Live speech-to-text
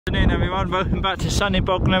afternoon everyone, welcome back to sunny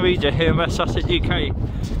Bognor Regis here in West Sussex, UK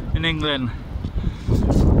in England.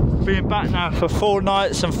 Been back now for 4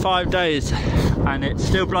 nights and 5 days and it's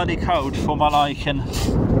still bloody cold for my liking.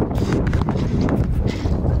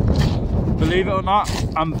 Believe it or not,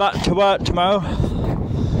 I'm back to work tomorrow.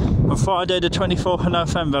 On Friday the 24th of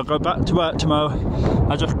November, I go back to work tomorrow.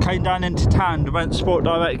 I just came down into town, went Sport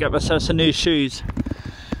Direct to get myself some new shoes.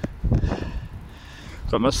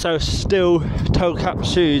 Got myself steel toe cap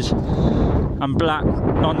shoes and black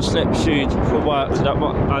non-slip shoes for work, because that's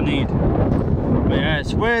what I need. But yeah,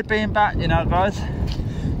 it's weird being back, you know guys.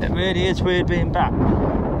 It really is weird being back.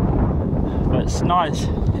 But it's nice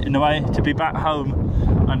in a way to be back home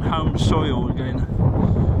and home soil again.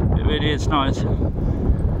 It really is nice.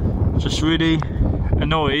 Just really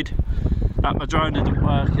annoyed that my drone isn't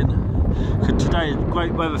working, because today is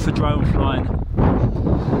great weather for drone flying.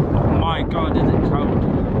 Oh my god, is it cold.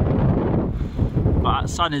 But that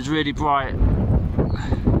sun is really bright.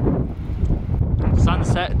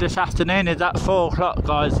 Sunset this afternoon is at 4 o'clock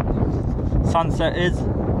guys. Sunset is.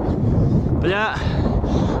 But yeah,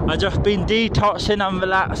 I've just been detoxing and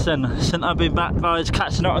relaxing since I've been back guys,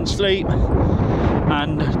 catching up on sleep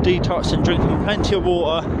and detoxing, drinking plenty of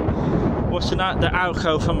water, washing out the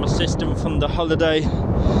alcohol from my system from the holiday.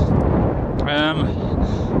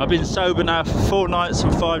 I've been sober now for 4 nights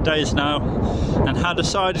and 5 days now, and had a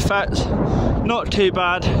side effect, not too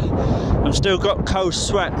bad. I've still got cold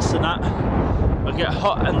sweats and that. I get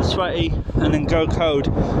hot and sweaty and then go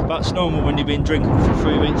cold. That's normal when you've been drinking for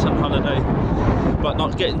 3 weeks on holiday. But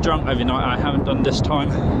not getting drunk every night, I haven't done this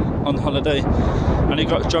time on holiday. Only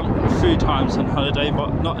got drunk a few times on holiday,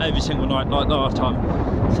 but not every single night like last time.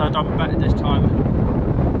 So I've done better this time.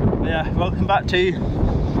 But yeah, welcome back to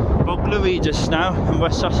Bognor Regis now in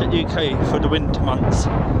West Sussex, UK for the winter months.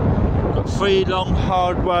 Got 3 long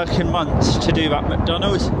hard working months to do at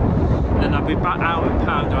McDonald's, then I'll be back out in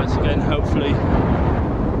paradise again hopefully.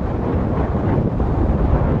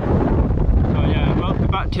 So yeah, welcome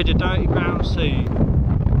back to the dirty brown sea.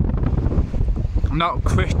 Not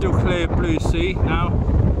crystal clear blue sea now,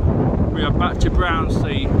 we are back to brown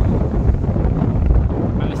sea.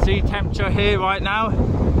 And the sea temperature here right now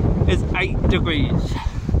is 8 degrees.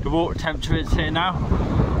 The water temperature is here now,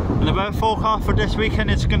 and the weather forecast for this weekend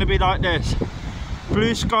is going to be like this: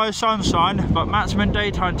 blue sky, sunshine, but maximum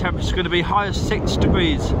daytime temperature is going to be high as 6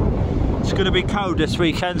 degrees. It's going to be cold this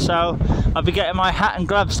weekend, so I'll be getting my hat and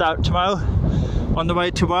gloves out tomorrow on the way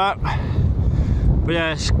to work. But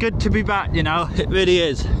yeah, it's good to be back, you know, it really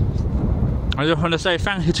is. I just want to say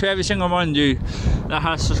thank you to every single one of you that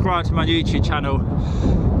has subscribed to my YouTube channel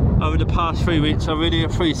over the past 3 weeks. I really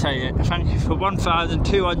appreciate it. Thank you for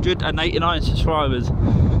 1,289 subscribers,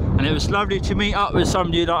 and it was lovely to meet up with some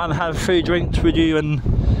of you and have 3 drinks with you. And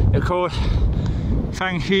of course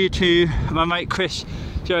thank you to my mate Chris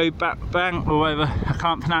Joe Bang or whatever, I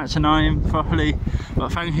can't pronounce the name properly,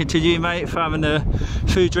 but thank you to you mate for having the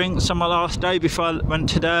 3 drinks on my last day before I went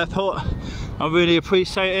to the airport. I really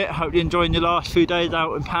appreciate it. Hope you're enjoying your last few days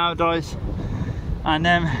out in paradise. And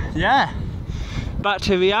yeah, back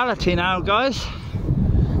to reality now guys.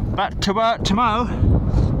 Back to work tomorrow.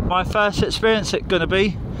 My first experience it's gonna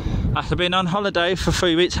be after being on holiday for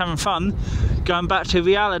 3 weeks having fun, going back to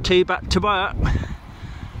reality, back to work.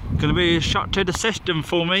 Gonna be a shock to the system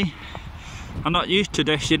for me. I'm not used to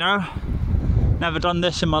this, you know, never done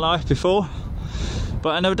this in my life before.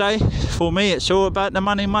 But another day for me it's all about the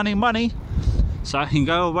money, money, money, so I can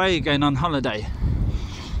go away again on holiday.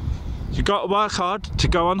 You got to work hard to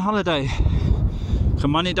go on holiday. The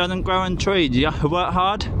money doesn't grow on trees. You have to work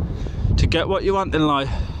hard to get what you want in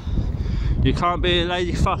life. You can't be a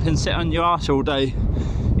lazy fuck and sit on your arse all day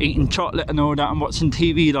eating chocolate and all that and watching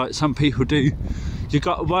TV like some people do. You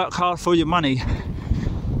got to work hard for your money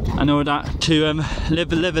and all that to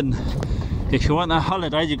live a living. If you want a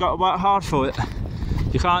holiday, you got to work hard for it.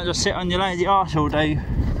 You can't just sit on your lazy arse all day,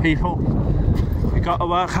 people. You got to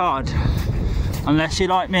work hard. Unless you're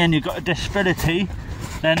like me and you've got a disability,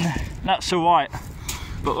 then that's alright.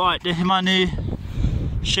 But right, this is my new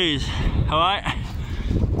shoes, alright?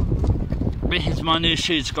 This is my new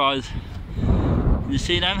shoes guys. You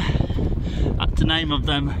see them? That's the name of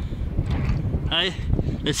them. Hey,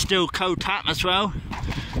 they're still cold tap as well.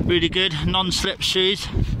 Really good, non-slip shoes.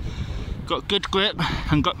 Got good grip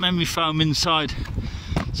and got memory foam inside.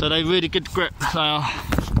 So they're really good grip, they are.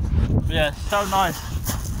 But yeah, so nice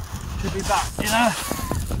to be back, you know?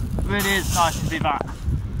 It really is nice to be back.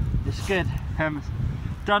 It's good.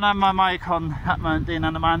 Don't have my mic on at moment, Dean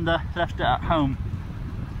and Amanda, left it at home.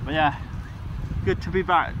 But yeah, good to be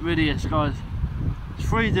back, it really is guys. It's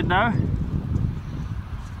freezing now,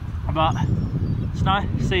 but it's nice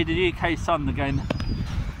to see the UK sun again.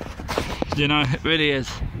 You know, it really is.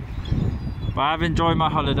 But I have enjoyed my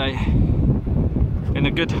holiday. Been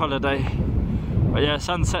a good holiday. But yeah,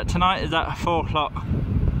 sunset tonight is at 4 o'clock.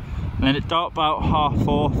 And then it's dark about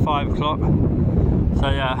 4:30, 5 o'clock.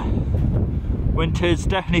 So yeah, winter's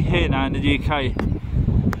definitely here now in the UK.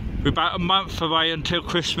 We're about a month away until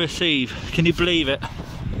Christmas Eve. Can you believe it?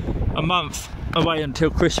 A month away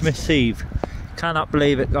until Christmas Eve. Cannot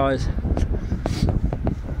believe it, guys.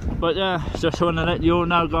 But yeah, just want to let you all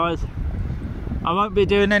know, guys, I won't be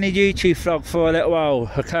doing any YouTube vlog for a little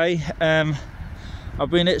while, okay?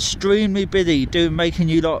 I've been extremely busy making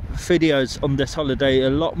you lot videos on this holiday,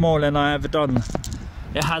 a lot more than I ever done.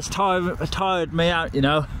 It has tired me out, you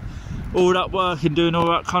know, all that work and doing all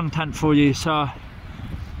that content for you. So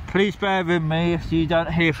please bear with me if you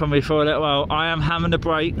don't hear from me for a little while. I am having a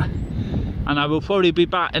break, and I will probably be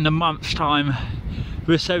back in a month's time.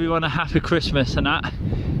 Wish everyone a happy Christmas and that,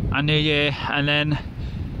 and New Year, and then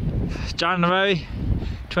January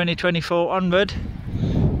 2024 onward,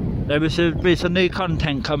 there will be some new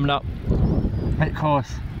content coming up. Of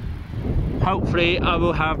course, hopefully I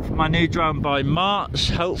will have my new drone by March,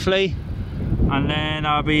 hopefully, and then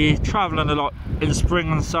I'll be travelling a lot in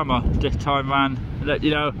spring and summer this time around, let you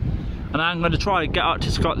know. And I'm going to try and get up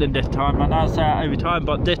to Scotland this time. And I say that every time,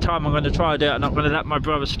 but this time I'm going to try to do it. I'm not going to let my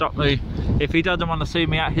brother stop me. If he doesn't want to see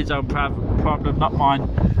me at his own problem, not mine,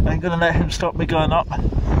 I ain't going to let him stop me going up.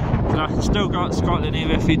 So I can still go to Scotland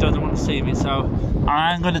even if he doesn't want to see me. So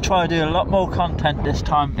I'm going to try to do a lot more content this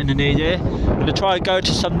time in the new year. I'm going to try to go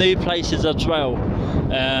to some new places as well.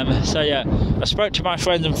 So yeah, I spoke to my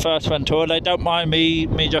friends in Fuerteventura. They don't mind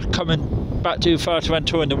me just coming back to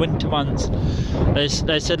Fuerteventura in the winter months. They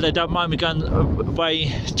said they don't mind me going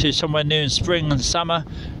away to somewhere new in spring and summer.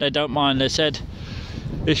 They don't mind. They said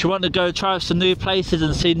if you want to go try some new places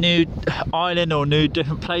and see new island or new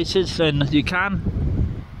different places, then you can.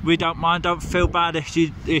 We don't mind. Don't feel bad if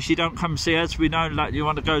you don't come see us. We know that you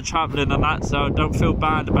want to go travelling and that, so don't feel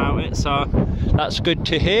bad about it. So that's good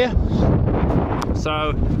to hear.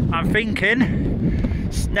 So I'm thinking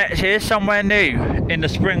next year somewhere new in the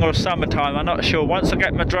spring or summertime. I'm not sure. Once I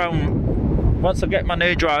get my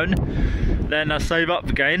new drone, then I save up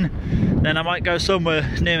again, then I might go somewhere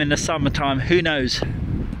new in the summertime, who knows.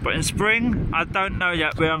 But in spring, I don't know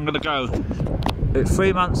yet where I'm going to go. It's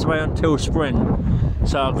 3 months away until spring,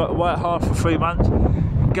 so I've got to work hard for 3 months,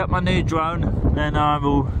 get my new drone, then I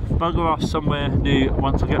will bugger off somewhere new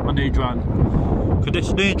once I get my new drone. Because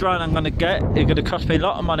this new drone I'm going to get, it's going to cost me a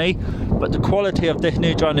lot of money, but the quality of this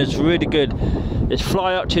new drone is really good. It's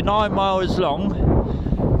fly up to 9 miles long.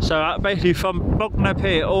 So basically from Bognor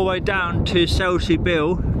here all the way down to Chelsea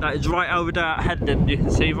Bill, that is right over there at Headland, you can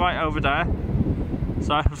see right over there.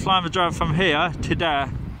 So I can fly my drone from here to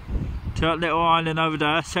there, to that little island over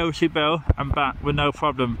there, Chelsea Bill, and back with no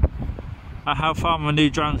problem. That's how far my new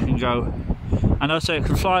drone can go. And also it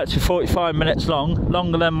can fly up to 45 minutes long,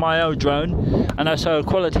 longer than my old drone. And also the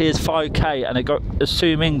quality is 5K, and it got a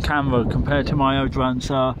zoom in camera compared to my old drone.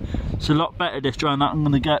 So it's a lot better, this drone that I'm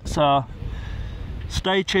going to get. So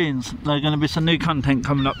stay tuned, there's going to be some new content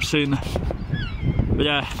coming up soon. But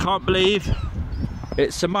yeah, can't believe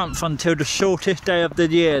it's a month until the shortest day of the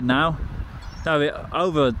year now. No,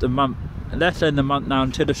 over the month, less than the month now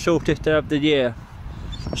until the shortest day of the year.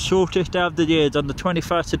 The shortest day of the year is on the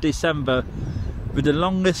 21st of December, with the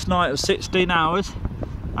longest night of 16 hours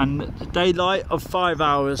and daylight of 5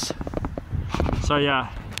 hours. So yeah,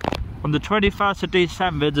 on the 21st of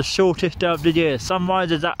December, the shortest day of the year.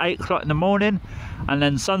 Sunrise is at 8 o'clock in the morning, and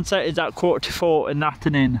then sunset is at 4:45 in the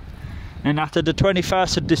afternoon. And after the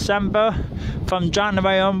 21st of December, from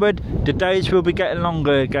January onward, the days will be getting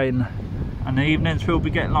longer again, and the evenings will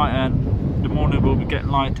be getting lighter, and the morning will be getting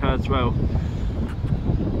lighter as well.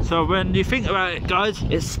 So when you think about it, guys,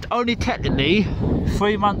 it's only technically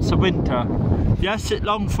 3 months of winter. Yes, it's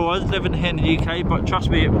long for us living here in the UK, but trust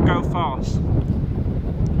me, it will go fast.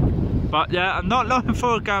 But yeah, I'm not looking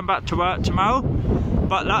forward to going back to work tomorrow,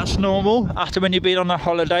 but that's normal. After when you've been on a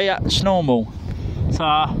holiday, that's normal. So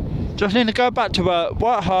just need to go back to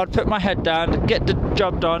work hard, put my head down, get the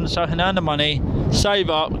job done so I can earn the money, save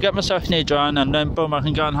up, get myself a new drone, and then boom, I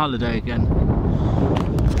can go on holiday again.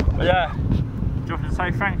 But yeah, just to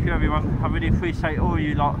say thank you everyone. I really appreciate all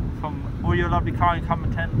you lot, from all your lovely kind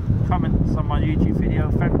comments on my YouTube video.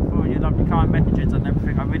 Thank you for all your lovely kind messages and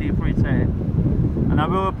everything. I really appreciate it. And I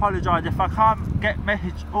will apologise if I can't get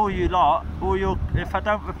message all you lot, if I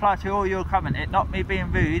don't reply to all your comments. It's not me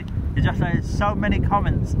being rude, it's just that there's so many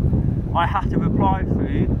comments I have to reply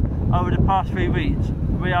through over the past 3 weeks.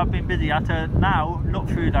 We have been busy. I have to now look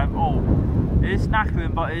through them all. It's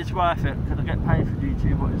knackering, but it's worth it because I get paid for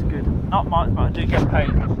YouTube, but it's good. Not much, but I do get paid.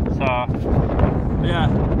 So yeah,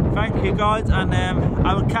 thank you guys, and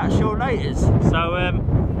I will catch you all later. So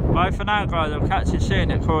bye for now, guys. I'll catch you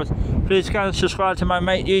soon. Of course, please go and subscribe to my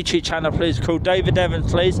mate YouTube channel, please, called David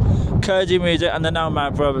Evans, please. Curdy Music and the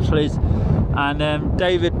Nomad Brothers, please. And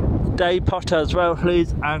Dave Potter as well,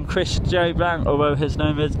 please. And Chris J. Blank, although his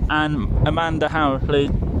name is, and Amanda Howard,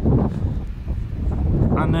 please.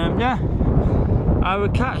 And yeah, I will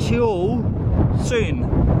catch you all soon.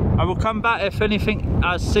 I will come back if anything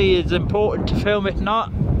I see is important to film. If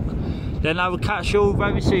not, then I will catch you all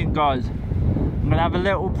very soon, guys. I'm going to have a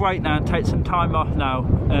little break now and take some time off now.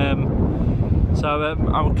 So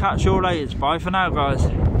I will catch you all later. Bye for now, guys.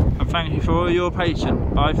 And thank you for all your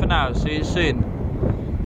patience. Bye for now. See you soon.